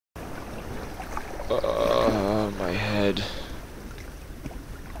My head.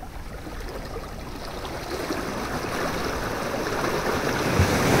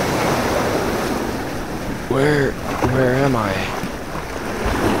 Where am I?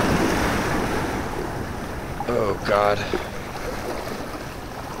 Oh God.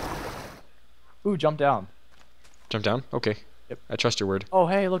 Ooh, jump down. Jump down? Okay. Yep. I trust your word. Oh,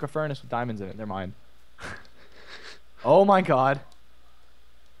 hey, look, a furnace with diamonds in it. They're mine. Oh my God.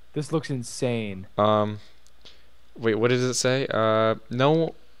 This looks insane. Wait, what does it say?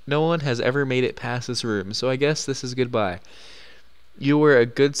 No one has ever made it past this room, so I guess this is goodbye. You were a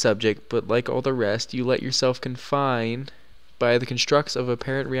good subject, but like all the rest, you let yourself confine by the constructs of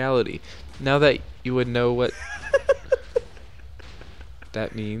apparent reality. Now that you would know what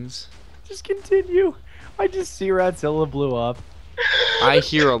that means. Just continue. I just see Ratzilla blew up. I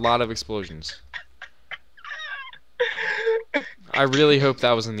hear a lot of explosions. I really hope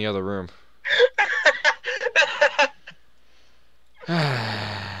that was in the other room.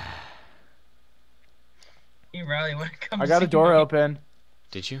 Hey, Riley, wanna come I got a door open.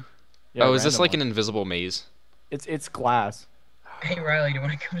 Did you? Yeah, oh, is this random like one. an invisible maze? It's glass. Hey, Riley, do you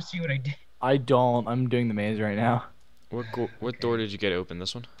want to come see what I did? I don't. I'm doing the maze right now. What door did you get open?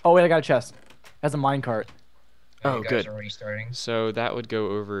 This one? Oh wait, I got a chest. It has a minecart. Oh, you guys good. are already starting. So that would go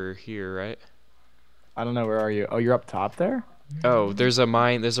over here, right? I don't know, where are you? Oh, you're up top there? Oh, there's a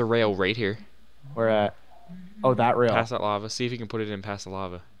rail right here. Where at? Oh, that rail. Past that lava. See if you can put it in past the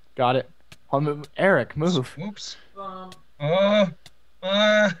lava. Got it. Eric, move. Whoops. Guys,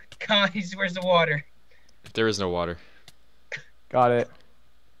 where's the water? There is no water. Got it.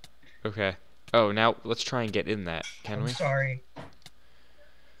 Okay. Oh, now let's try and get in that. Can I'm we? sorry.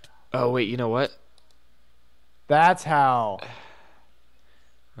 Oh, wait, you know what? That's how.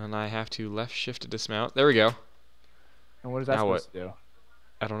 And I have to left shift to dismount. There we go. And what is that Now supposed to do?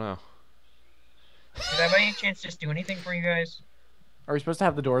 I don't know. Did I by any chance just do anything for you guys? Are we supposed to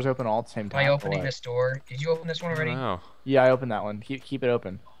have the doors open all at the same time? By or opening what? this door? Did you open this one I already? don't know. Yeah, I opened that one. Keep it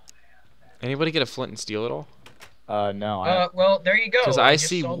open. Anybody get a flint and steel at all? No. Well, there you go. 'Cause I just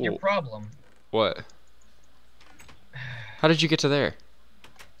see solved your problem. What? How did you get to there?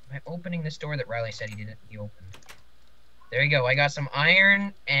 By opening this door that Riley said he opened. There you go. I got some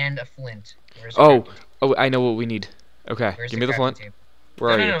iron and a flint. Where's the crafting table? Oh, I know what we need. Okay, Where's give me the crafting flint. table?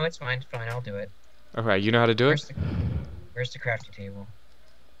 Where are you? No, it's fine. It's fine. I'll do it. Okay, you know how to do it? Where's the crafting table?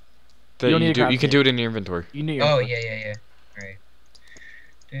 You don't need a you can crafting do it in your inventory. You need. Oh, yeah. Alright.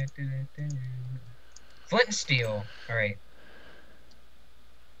 Flint and steel. Alright.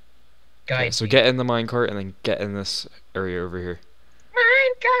 Okay, Guide so me. get in the minecart and then get in this area over here.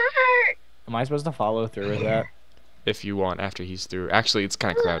 Minecart! Am I supposed to follow through with that? If you want, after he's through. Actually, it's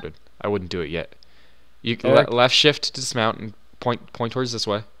kind of crowded. I wouldn't do it yet. You Eric? left shift to dismount and point towards this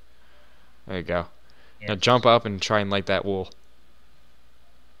way. There you go. Yeah, Now jump up and try and light that wool.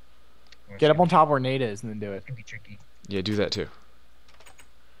 Get up on top where Nate is and then do it. It's gonna be tricky. Yeah, do that too.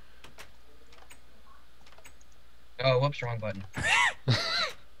 Oh, whoops, wrong button.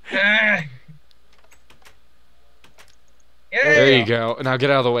 Ah! Yeah! There you go. Now get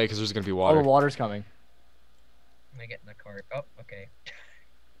out of the way because there's gonna be Oh, water. the water's coming. I'm gonna get in the cart. Oh, okay.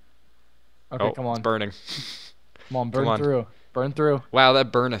 Okay, Oh, come it's on. burning. Come on, burn on. through. Burn through. Wow,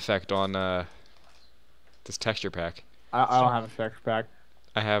 that burn effect on this texture pack. I don't have a texture pack.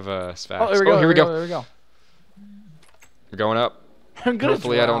 I have svax. Oh, here we go. Here we go. There we go. We're going up. I'm gonna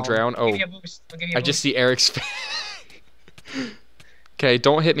Hopefully I don't drown. I'll Oh, give you a boost. I'll give you a I just boost. see Eric's face. Okay,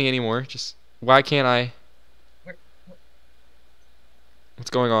 don't hit me anymore. Just why can't I? Where- What's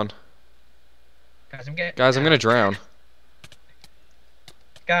going on? Guys, I'm gonna drown.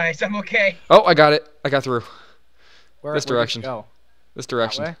 Guys, I'm okay. Oh, I got it. I got through. Where, This where'd you direction. Go? This That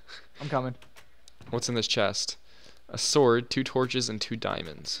direction. way? I'm coming. What's in this chest? A sword, 2 torches, and 2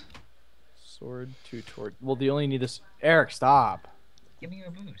 diamonds. Sword, 2 torch. Well, do you only need this? Eric, stop. Give me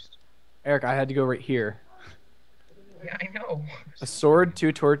a boost. Eric, I had to go right here. Yeah, I know. A sword,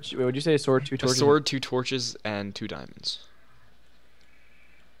 2 torch. Wait, would you say a sword, 2 A torches? sword, 2 torches, and 2 diamonds.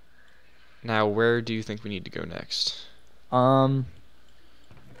 Now, where do you think we need to go next? Do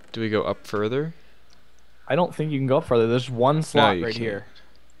we go up further? I don't think you can go up further. There's one slot you right can't. here.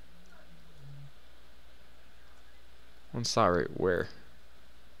 One slot right where?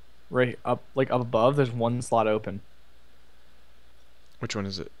 Right up, like up above. There's one slot open. Which one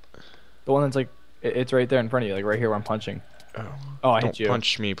is it? The one that's like, it's right there in front of you, like right here where I'm punching. Oh. Oh, I Don't hit you.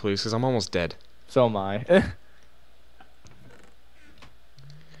 punch me, please, because I'm almost dead. So am I.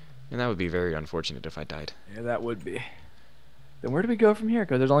 And that would be very unfortunate if I died. Yeah, that would be. Then where do we go from here?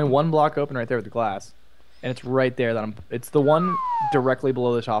 Because there's only one block open right there with the glass, and it's right there that I'm. It's the one directly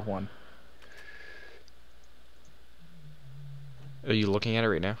below the top one. Are you looking at it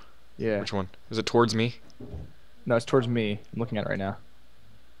right now? Yeah. Which one? Is it towards me? No, it's towards me. I'm looking at it right now.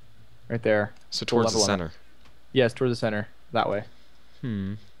 Right there. So towards the level limit. center. Yes, towards the center. That way.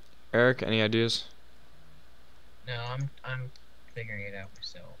 Eric, any ideas? No, I'm figuring it out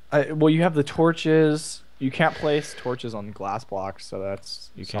myself. Well, you have the torches. You can't place torches on glass blocks, so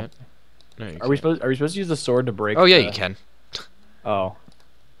that's. You can't? No, you Are we can't. supposed to use the sword to break? Oh yeah, the- you can. Oh,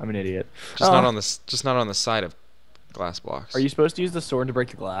 I'm an idiot. Just Oh. not on the side of glass blocks. Are you supposed to use the sword to break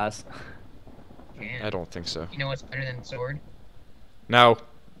the glass? Can. I don't think so. You know what's better than sword? No.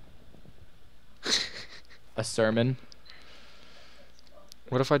 A sermon.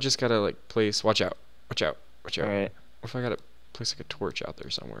 What if I just gotta like place? Watch out! Watch out! Watch out! All right. What if I gotta place like a torch out there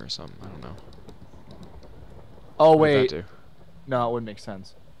somewhere or something? I don't know. Oh What would wait. that do? No, it wouldn't make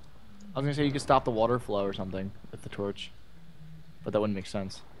sense. I was gonna say you could stop the water flow or something with the torch, but that wouldn't make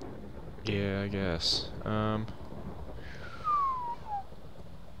sense. Yeah, I guess.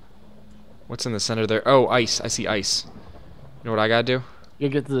 What's in the center there? Oh, ice. I see ice. You know what I gotta do? You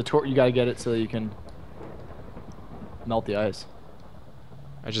gotta get to the torch. You gotta get it so that you can melt the ice.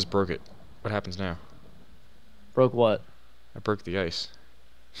 I just broke it. What happens now? Broke what? I broke the ice.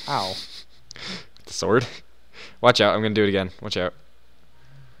 Ow. The sword? Watch out, I'm gonna do it again. Watch out.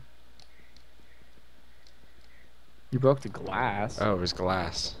 You broke the glass. Oh, it was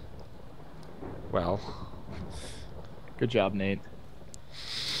glass. Well, Good job, Nate.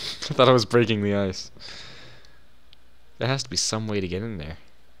 I thought I was breaking the ice. There has to be some way to get in there.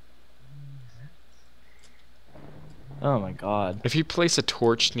 Oh my god. If you place a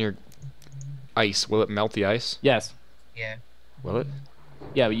torch near ice, will it melt the ice? Yes. Yeah. Will it?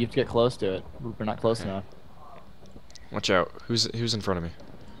 Yeah, but you have to get close to it. We're not close Okay. enough. Watch out. Who's in front of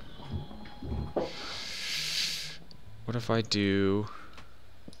me? What if I do...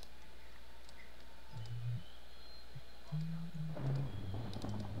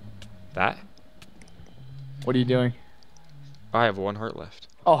 that? What are you doing? I have 1 heart left.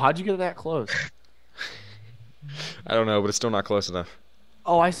 Oh, how'd you get that close? I don't know, but it's still not close enough.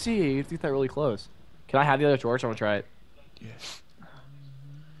 Oh, I see. You have to get that really close. Can I have the other torch? I want to try it. Yeah.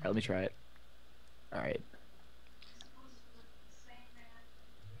 Alright, let me try it. Alright.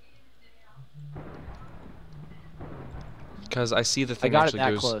 Because I see the I thing got it actually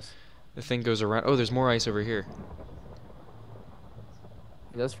that goes... close. The thing goes around... Oh, there's more ice over here.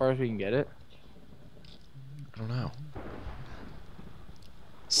 Is that as far as we can get it? I don't know.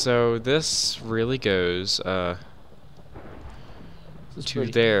 So this really goes This is to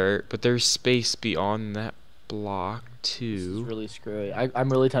pretty- there, but there's space beyond that block This is to really screwy. I'm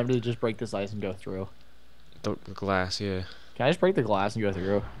really tempted to just break this ice and go through. the glass. Yeah, Can I just break the glass and go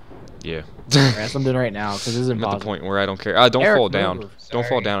through? yeah. Alright, that's what I'm doing right now, because this is I'm at impossible. the point where I don't care. Don't Eric, fall down. move. Don't fall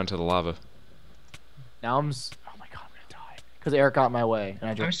Sorry. down into the lava. Now oh my god, I'm gonna die. Because Eric got in my way, and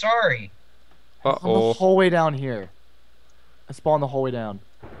I I'm just sorry. Uh I'm the oh. whole way down here. I spawned the whole way down.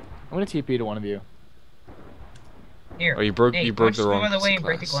 I'm gonna TP to one of you. Here. Oh, you broke Nate, you broke watch the the wrong other piece way of and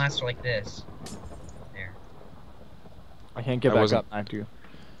break the glass. glass like this. There. I can't get I back wasn't- up after you.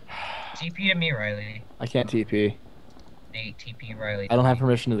 TP to me, Riley. I can't TP. Nate, TP Riley. I don't have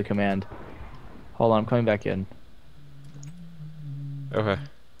permission to the command. Hold on, I'm coming back in. Okay.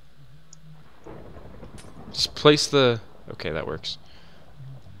 Just place the. Okay, that works.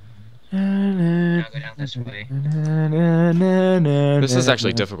 Now go down this way. This is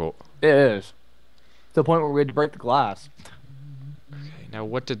actually difficult. It is. To the point where we had to break the glass. Okay, now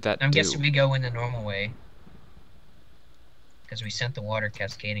what did that I'm do? guessing we go in the normal way. Because we sent the water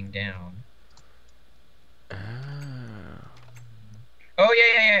cascading down. Ah. Oh,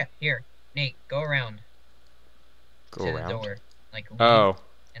 yeah. Here. Nate, go around. Go to around. the door. Like, leave, Oh,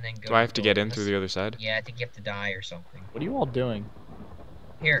 and then go do I have to go get in this- through the other side? Yeah, I think you have to die or something. What are you all doing?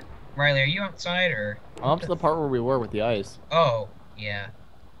 Here, Riley, are you outside or? I'm up to the part where we were with the ice. Oh, yeah.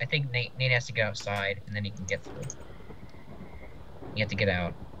 I think Nate has to go outside and then he can get through. You have to get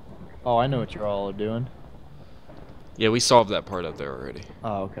out. Oh, I know what you're all doing. Yeah, we solved that part up there already.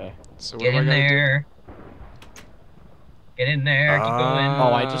 Oh, okay. So what Get do I in gotta do? there. Get in there. Keep going.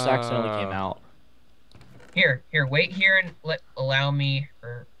 Oh, I just accidentally came out. Here, wait here and let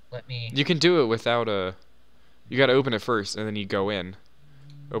me. You can do it without a. You gotta open it first, and then you go in.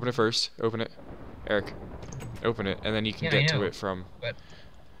 Open it first. Open it, Eric. Open it, and then you can Yeah, I get to know, it from. but-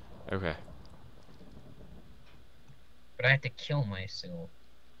 Okay. But I have to kill myself.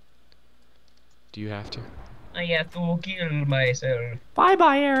 Do you have to? I have to kill myself.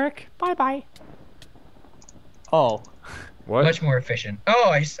 Bye-bye, Eric. Bye-bye. Oh. What? Much more efficient.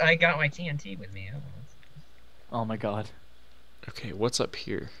 Oh, I got my TNT with me. Oh my god. Okay, what's up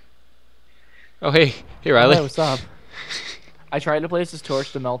here? Oh hey, Riley. Hey, what's up? I tried to place this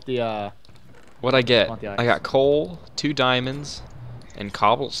torch to melt the. What'd I get? Want the I ice. got coal, 2 diamonds, and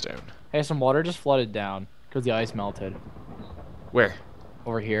cobblestone. Hey, some water just flooded down because the ice melted Where?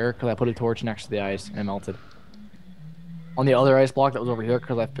 over here. Because I put a torch next to the ice and it melted. On the other ice block that was over here,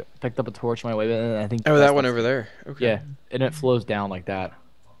 because I picked up a torch on my way, and I think. Oh, that one over there. Okay. Yeah, and it flows down like that.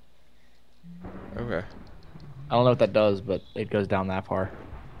 Okay. I don't know what that does, but it goes down that far.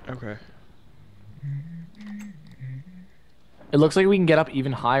 Okay. It looks like we can get up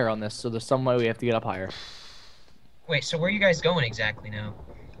even higher on this, so there's some way we have to get up higher. Wait, so where are you guys going exactly now?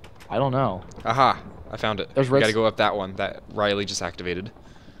 I don't know. Aha! I found it. There's We gotta reds- go up that one that Riley just activated.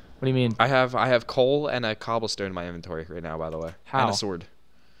 What do you mean? I have coal and a cobblestone in my inventory right now, by the way. How? And a sword.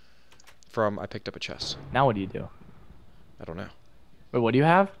 I picked up a chest. Now what do you do? I don't know. Wait, what do you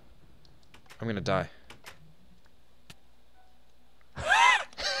have? I'm gonna die.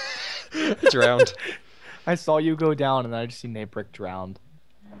 Drowned. I saw you go down, and then I just see NatebryC drowned.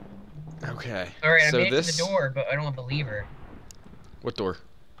 Okay. Alright, so I made it this... to the door, but I don't have a lever. What door?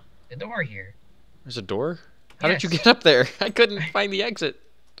 The door here. There's a door? How did you Yes. get up there? I couldn't find the exit.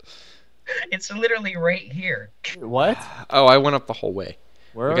 It's literally right here. What? Oh, I went up the whole way.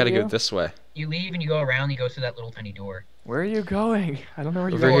 Where We are gotta you? go this way. You leave and you go around, you go through that little tiny door. Where are you going? I don't know where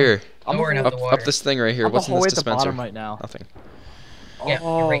you're Over going. here. I'm Door and the out whole- the Up water. this thing right here. I'm What's the in whole way this at the dispenser? bottom right now. Nothing. Yeah,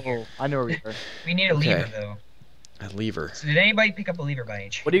 Oh, right here. I know where we are. We need a Okay. lever though. A lever. So did anybody pick up a lever by any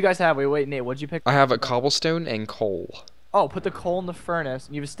chance? What do you guys have? Wait, Nate, what'd you pick? I have a cobblestone and coal. Oh, put the coal in the furnace.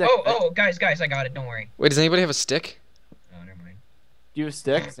 And you have a stick. Oh, guys, I got it. Don't worry. Wait, does anybody have a stick? Oh, never mind. Do you have a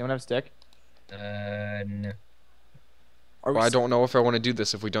stick? Does anyone have a stick? No. Are Well, we I don't know if I want to do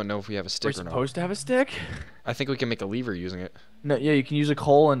this if we don't know if we have a We're stick or not. supposed to have a stick? I think we can make a lever using it. No, yeah, you can use a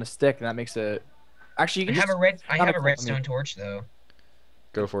coal and a stick, and that makes it. Actually, you I can have just... a red. I not have a a coal, redstone torch though.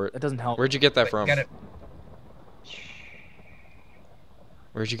 Go for it. That doesn't help. Where'd you get that Wait, from? Got it.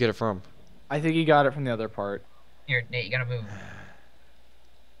 Where'd you get it from? I think you got it from the other part. Here, Nate, you gotta move.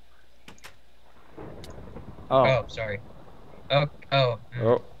 Oh. Oh, sorry. Oh. Oh, So-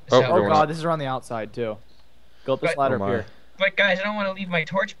 oh, Oh going god, up. this is around the outside too. Go up this But- ladder Oh up my. here. But guys, I don't want to leave my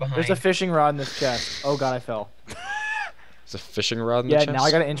torch behind. There's a fishing rod in this chest. Oh god, I fell. There's a fishing rod in Yeah, the chest. now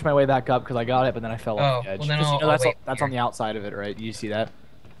I gotta inch my way back up because I got it, but then I fell off the Oh, edge. well then 'Cause you I'll know that's, wait that's here. on the outside of it, right? You see that?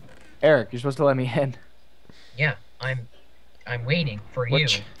 Eric, you're supposed to let me in. Yeah, I'm waiting for What you.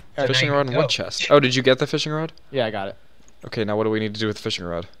 ch- So fishing now you rod can in what go. chest? Oh, did you get the fishing rod? Yeah, I got it. Okay, now what do we need to do with the fishing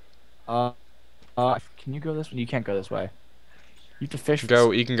rod? Can you go this way? You can't go this way. You have to fish.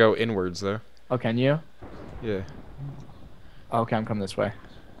 Go. You can go inwards though. Oh, can you? Yeah. Okay, I'm coming this way.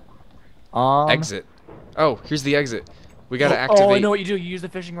 Exit. Oh, here's the exit. We gotta Oh, activate. I know what you do. You use the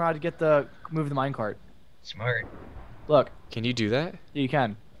fishing rod to get the move the minecart. Smart. Look, Can you do that? you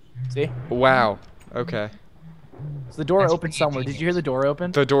can. See? Wow. Okay. So the door That's opened pretty somewhere. Did you hear the door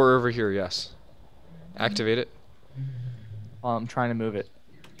open? The door over here. Yes. Activate it. I'm trying to move it.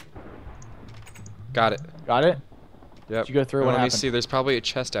 Got it. Got it? Yep. Did you go through? Now What let me happened? see. There's probably a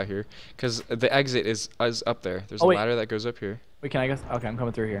chest out here, cause the exit is up there. There's Oh, a wait. ladder that goes up here. Wait, can I go? Okay, I'm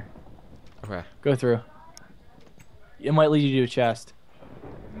coming through here. Okay. Go through. It might lead you to a chest.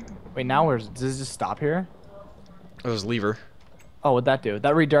 Wait, now where's? Does this just stop here? Oh, there's a lever. Oh, what'd that do?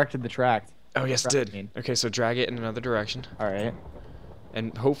 That redirected the track. Oh yes, it Drag did. mean. Okay, so drag it in another direction, All right.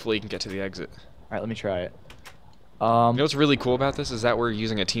 and hopefully you can get to the exit. All right, let me try it. You know what's really cool about this is that we're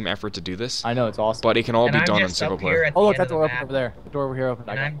using a team effort to do this, I know it's awesome. but it can all And be I'm done in just single up here player. at Oh the look, end that of the door opened map. over there. The door over here opened.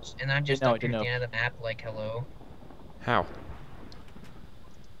 I And got I'm just know, up here didn't at the know. end of the map, like hello. How?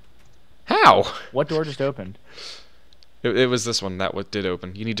 How? What door just opened? It was this one that did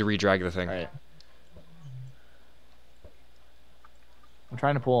open. You need to re-drag the thing. All right. I'm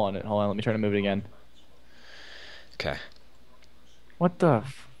trying to pull on it. Hold on, let me try to move it again. Okay. What the?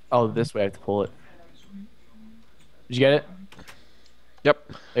 Oh, this way I have to pull it. Did you get it?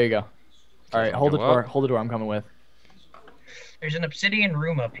 Yep. There you go. All right, Okay, hold the go door. up. Hold the door. I'm coming with. There's an obsidian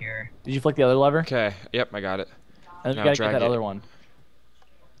room up here. Did you flick the other lever? Okay. Yep, I got it. And then Now you gotta get drag that it. other one.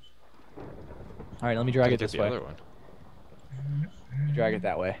 All right, let me drag Gotta it get this the way. other one. Drag it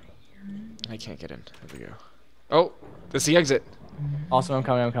that way. I can't get in. There we go. Oh, this is the exit. Awesome, I'm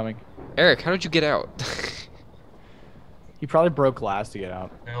coming. I'm coming. Eric, how did you get out? He probably broke glass to get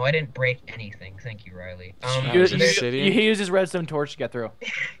out. No, I didn't break anything. Thank you, Riley. Oh, He, is he, he there's, shitty? he used his redstone torch to get through.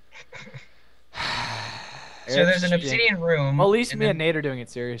 so there's an Eric's cheating. obsidian room. Well, at least and me then- and Nate are doing it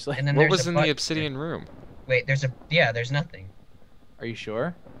seriously. And then What there's was a in the button. obsidian room? Wait, there's nothing. Are you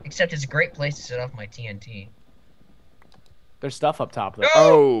sure? Except it's a great place to set off my TNT. There's stuff up top though. No!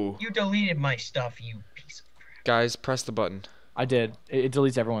 Oh, You deleted my stuff, you piece of crap. guys, press the button. I did. It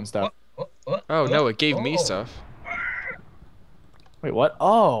deletes everyone's stuff. Oh, Oh no, it gave me stuff. Wait, what?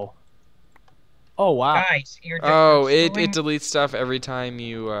 Oh. Oh, wow. Guys, you're Oh, you're it screwing, deletes stuff every time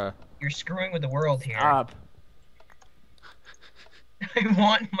you you're screwing with the world here. Stop. I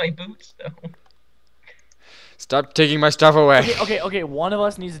want my boots though. stop taking my stuff away. Okay. One of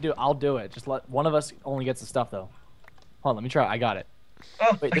us needs to do it. I'll do it. Just let one of us only gets the stuff though. Hold on, let me try. I got it.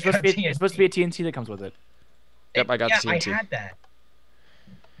 Oh, Wait, I there's supposed got to be a TNT that comes with it. Yep, I got yeah, the TNT. I had that.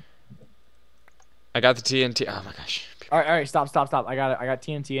 I got the TNT. Oh my gosh. All right, stop. I got it. I got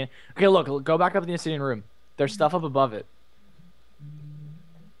TNT in. Okay, look, go back up in the obsidian room. There's stuff up above it.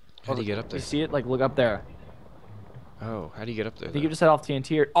 How do you get up You there? see it? Like, look up there. Oh, how do you get up there? I think you just set off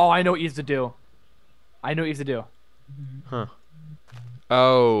TNT. Oh, I know what you have to do. Huh.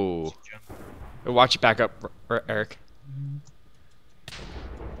 Oh. Watch it back up, Eric.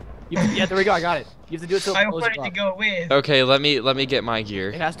 Yeah, there we go. I got it. You have to do it so I it blows wanted to up. go with. Okay, let me get my gear.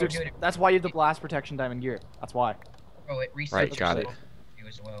 It has to. Go do it. That's why you have the blast protection diamond gear. That's why. Oh, it resets Right, got it. you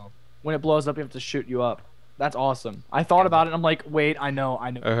as well. When it blows up, you have to shoot you up. That's awesome. I thought about it. And I'm like, wait, I know.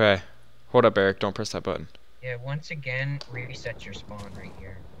 Okay. Hold up, Eric. Don't press that button. Yeah, once again, reset your spawn right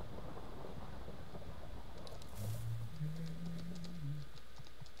here.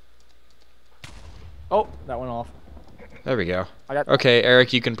 Oh, that went off. There we go. I got. Okay,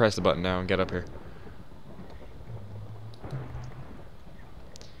 Eric, you can press the button now and get up here.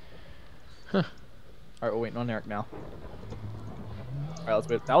 All right, we're waiting on Eric now. All right, let's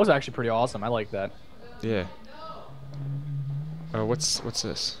wait. That was actually pretty awesome. I like that. Yeah. Oh, what's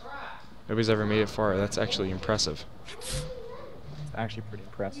this? Nobody's ever made it far. That's actually impressive. It's actually pretty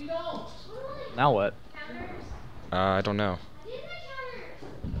impressive. Now what? I don't know.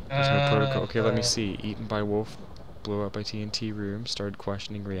 There's no protocol. Okay, let me see. Eaten by wolf, blew up by TNT room, started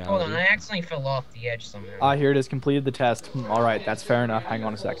questioning reality. Hold on, I accidentally fell off the edge somehow. Here it is. Completed the test. All right, that's fair enough. Hang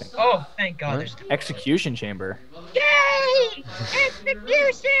on a second. Oh, thank God, What? there's. Execution chamber. Yay!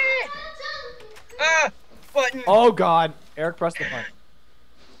 Execution! Button. Oh God! Eric pressed the button.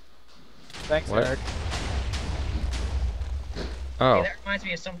 Thanks, What? Eric. Oh, Hey, that reminds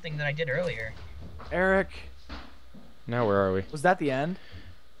me of something that I did earlier. Eric, now where are we? was that the end?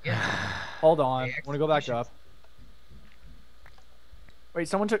 Yeah. Hold on. Yeah, I want to go back execution. up. Wait,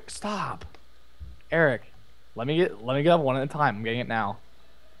 someone took. Stop. Eric, let me get up one at a time. I'm getting it now.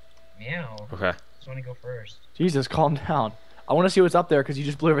 Meow. Okay. Just want to go first. Jesus, calm down. I want to see what's up there because you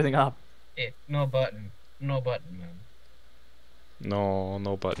just blew everything up. No button. No button, man.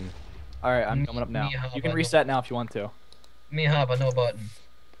 No button. All right, I'm coming up now. Yeah, You can but- reset now if you want to. Me but no button.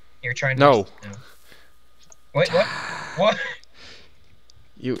 You're trying to. No. Wait, what? What?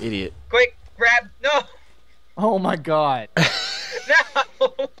 You idiot. Quick, grab. No! Oh my God.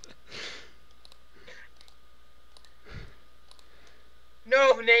 No!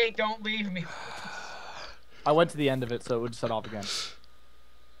 No, Nate, don't leave me. I went to the end of it, so it would set off again.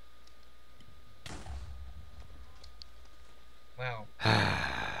 Wow.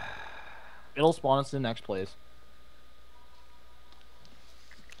 It'll spawn us in the next place.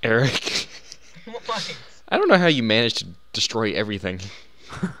 Eric. What? I don't know how you managed to destroy everything.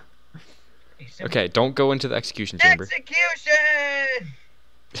 Okay, don't go into the execution chamber. Execution!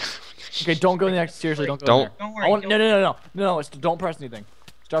 Okay, don't go in the next. Seriously, don't go Don't. in there. Don't worry. I want, don't- no. Don't press anything.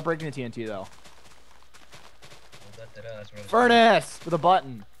 Start breaking the TNT though. That's what I was- Furnace with a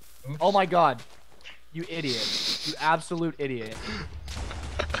button. Oops. Oh my God, you idiot! You absolute idiot!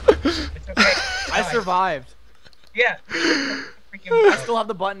 It's okay. I survived. Yeah. I Freaking. still have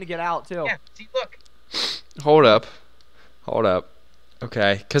the button to get out too. Yeah. See, look. Hold up. Hold up.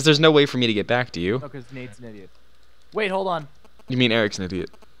 Okay, because there's no way for me to get back to you. No, because Nate's an idiot. Wait, hold on. You mean Eric's an idiot?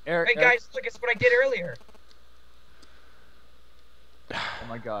 Eric. Hey guys, look, it's what I did earlier. Oh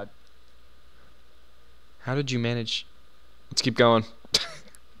my God. How did you manage? Let's keep going.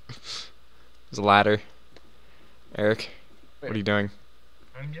 There's a ladder. Eric, what are you doing?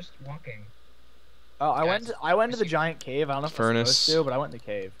 I'm just walking. Oh, I Guys, went to the giant cave. I don't know if I'm Furnace. supposed to, but I went in the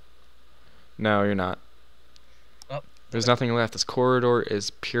cave. No, you're not. Oh. There's nothing left. This corridor is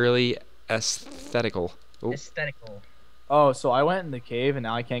purely aesthetical. Oh, Aesthetical. Oh, so I went in the cave and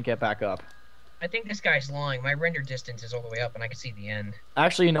now I can't get back up. I think this guy's lying. My render distance is all the way up, and I can see the end.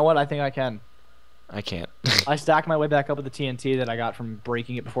 Actually, you know what? I think I can. I can't. I stacked my way back up with the TNT that I got from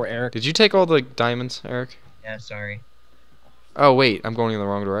breaking it before Eric. Did you take all the diamonds, Eric? Yeah, sorry. Oh, wait. I'm going in the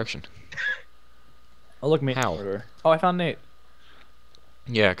wrong direction. Oh, look, me. How? Oh, I found Nate.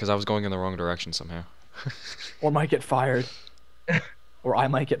 Yeah, because I was going in the wrong direction somehow. Or might get fired. Or I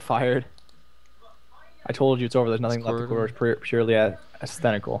might get fired. I told you it's over. There's nothing left. The Corridor. corridor is purely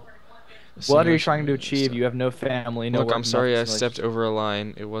aesthetical. What are you trying to achieve? You have no family, no Look, work, I'm sorry I nothing. stepped over a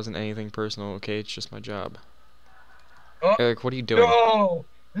line. It wasn't anything personal, okay? It's just my job. Oh, Eric, what are you doing? no!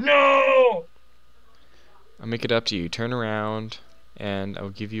 No! I'll make it up to you. Turn around, and I'll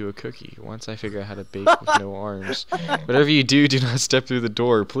give you a cookie once I figure out how to bake with no arms. Whatever you do, do not step through the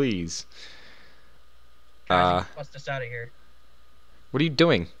door, please. Guys, you bust us out of here. What are you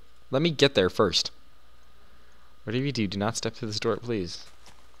doing? Let me get there first. Whatever you do not step through this door, please.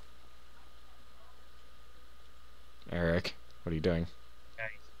 Eric, what are you doing?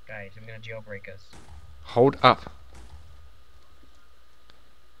 Guys, I'm gonna jailbreak us. Hold up.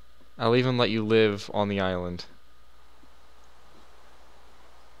 I'll even let you live on the island.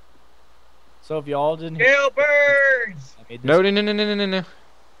 So if y'all didn't Jailbirds! I made this... No, no, no, no, no, no, no.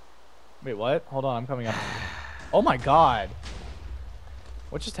 Wait, what? Hold on, I'm coming up. Oh my god.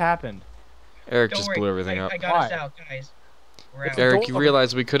 What just happened? Eric Don't just worry, blew everything up. I got us Why? out, guys. We're It's out. a Eric, door you over-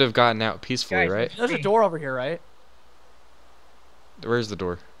 realize we could have gotten out peacefully, Guys, right? There's a door over here, right? Where's the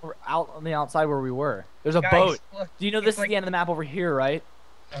door? We're out on the outside where we were. There's a Guys, boat. look, Do you know it's this is like- the end of the map over here, right?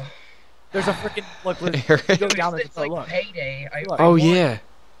 Ugh. There's a freaking look. Go Eric. down this. It's like Look. payday. Look. Oh, won. yeah.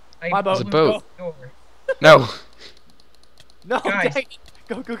 I My boat. There's a blew boat. the door. No. No, Guys. dang it.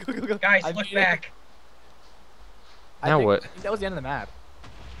 Go. Guys, I look made it. back. Now I what? think that was the end of the map.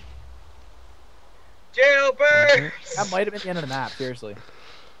 Jailbirds! That might have been the end of the map. Seriously.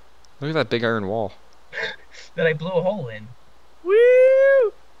 Look at that big iron wall. That I blew a hole in.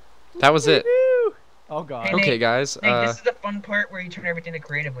 Woo! That was it. Woo! Oh god. Hey, Okay, Nate, guys. Nate, this is the fun part where you turn everything to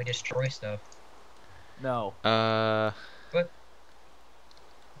creative and we destroy stuff. No.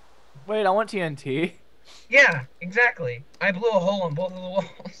 Wait, I want TNT. Yeah, exactly. I blew a hole in both of the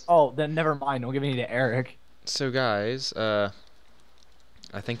walls. Oh, then never mind. Don't give any to Eric. So, guys, I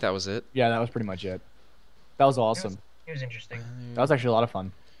think that was it. Yeah, that was pretty much it. That was awesome. It was interesting. That was actually a lot of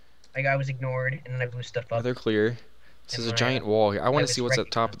fun. Like, I was ignored, and then I blew stuff up. They're clear. This is a And giant wall here. I want to was see what's at the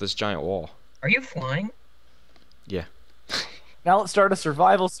top recognized. of this giant wall. Are you flying? Now let's start a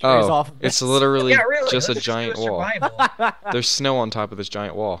survival series Oh, off of it's this. literally Yeah, really. just a let's giant do a wall. survival. There's snow on top of this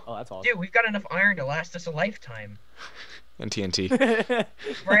giant wall. Oh, that's awesome. Dude, we've got enough iron to last us a lifetime. And TNT.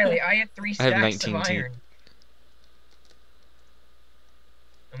 Riley, I had 3 I have stacks 19 of T. iron.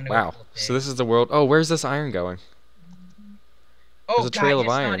 I'm gonna go Wow. flip So it. this is the world. Oh, where's this iron going? Oh, there's a trail guys, of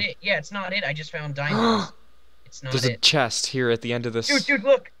it's iron. Not it. Yeah, it's not it. I just found diamonds. It's not There's a it. chest here at the end of this. Dude,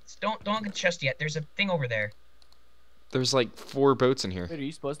 look. Don't get the chest yet. There's a thing over there. There's like 4 boats in here. Wait, are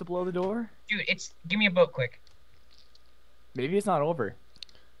you supposed to blow the door? Dude, give me a boat quick. Maybe it's not over.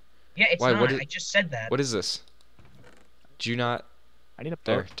 Yeah, it's Why, not. what is- I just said that. What is this? Do you not? I need a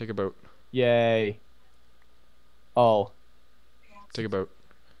There, boat. take a boat. Yay. Oh, Take a boat.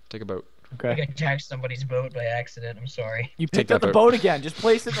 Take a boat. I okay. attacked somebody's boat by accident. I'm sorry. You Take picked that up the boat. boat again. Just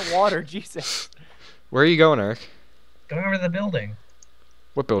place it in the water. Jesus. Where are you going, Eric? Going over to the building.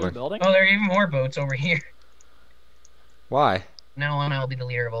 What building? Building? Oh, there are even more boats over here. Why? Now on, I'll be the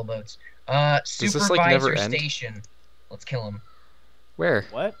leader of all boats. this, like, never Supervisor end? station. Let's kill him. Where?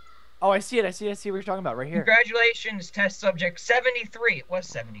 What? Oh, I see it. I see what you're talking about right here. Congratulations, test subject 73. It was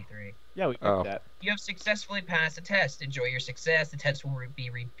 73. Yeah, we picked Oh. that. You have successfully passed the test. Enjoy your success. The test will be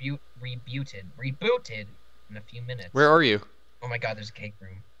rebooted in a few minutes. Where are you? Oh my god, there's a cake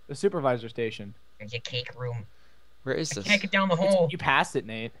room. The supervisor station. There's a cake room. Where is I this? can't get down the hole. You passed it,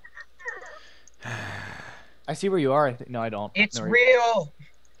 Nate. I see where you are. No, I don't. It's No, real.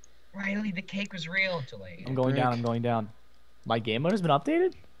 Riley, the cake was real until I ate I'm it. going down. Brick. I'm going down. My game mode has been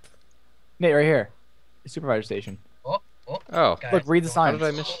updated? Nate, right here. The supervisor station. Oh, Oh. guys, Look, read the don't- How signs. did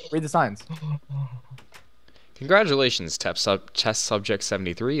I miss? Read the signs. Congratulations, test subject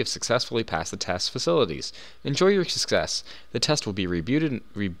 73. You've successfully passed the test facilities. Enjoy your success. The test will be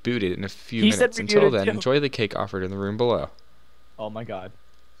rebooted in a few He said minutes. Until rebooted, then, too. enjoy the cake offered in the room below. Oh my god.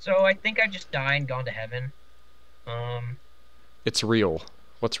 So I think I've just died and gone to heaven. It's real.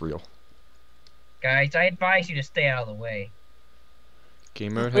 What's real? Guys, I advise you to stay out of the way.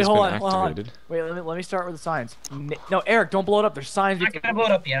 Game mode Wait, has hold been on, hold on. activated. Wait, let me start with the signs. No, Eric, don't blow it up. There's signs. I'm not gonna blow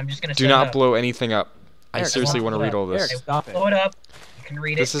it up yet. I'm just gonna Do set it not up. blow anything up. I Eric, seriously don't want to blow read it all this. Eric, stop it. Blow it up. You can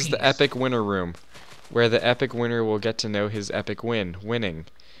read This it. is the peace. epic winner room, where the epic winner will get to know his epic winning.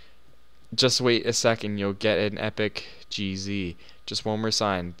 Just wait a second, you'll get an epic GZ. Just one more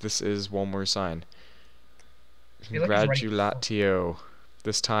sign. This is one more sign. feel like he's ready. Congratulatio.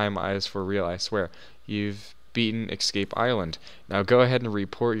 This time I is for real, I swear. You've beaten Escape Island. Now go ahead and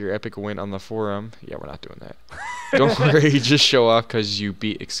report your epic win on the forum. Yeah, we're not doing that. Don't worry, just show off because you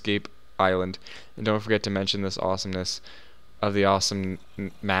beat Escape Island. And don't forget to mention this awesomeness of the awesome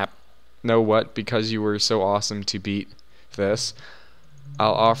map. Know what? Because you were so awesome to beat this,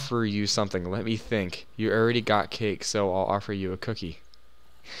 I'll offer you something. Let me think. You already got cake, so I'll offer you a cookie.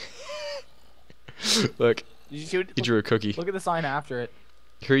 Look, Did you see what, He drew a cookie. look at the sign after it.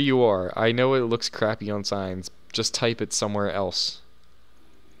 Here you are. I know it looks crappy on signs. Just type it somewhere else.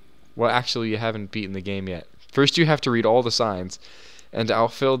 Well, actually, you haven't beaten the game yet. First, you have to read all the signs. And I'll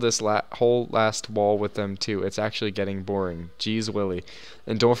fill this whole last wall with them, too. It's actually getting boring. Jeez Willie.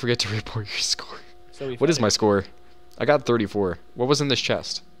 And don't forget to report your score. So What is my score? I got 34. What was in this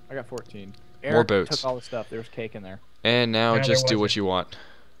chest? I got 14. More Eric boats. took all the stuff. There was cake in there. And now No, just there do what wasn't. you want.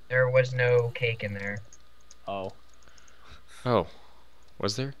 There was no cake in there. Oh. Oh.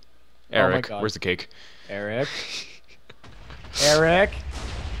 Was there? Oh my Eric, God. where's the cake? Eric. Eric.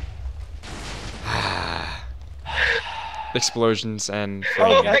 Explosions and Oh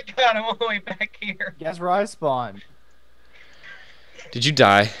flaming. my god, I'm all the way back here. Guess where I spawned? Did you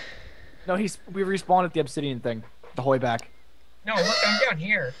die? No, we respawned at the obsidian thing. The whole way back. No, look, I'm down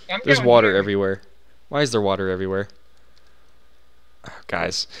here. There's down water here. everywhere. Why is there water everywhere?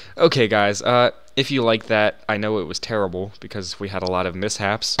 Guys. Okay, guys. If you like that, I know it was terrible because we had a lot of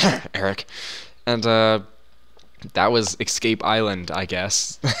mishaps, Eric. And, that was Escape Island, I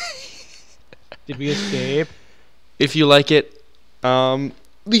guess. Did we escape? If you like it,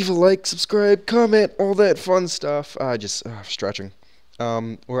 leave a like, subscribe, comment, all that fun stuff. Just stretching.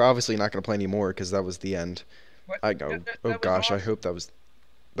 We're obviously not gonna play anymore because that was the end. What? I go. That Oh was gosh, I awesome. hope that was.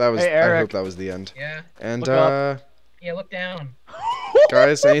 Hey, I Eric. hope that was the end. Yeah, And Look up. yeah, look down.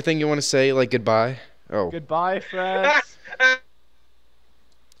 guys, anything you want to say, like goodbye? Oh, Goodbye, friends.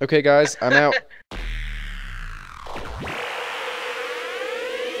 okay, guys, I'm out.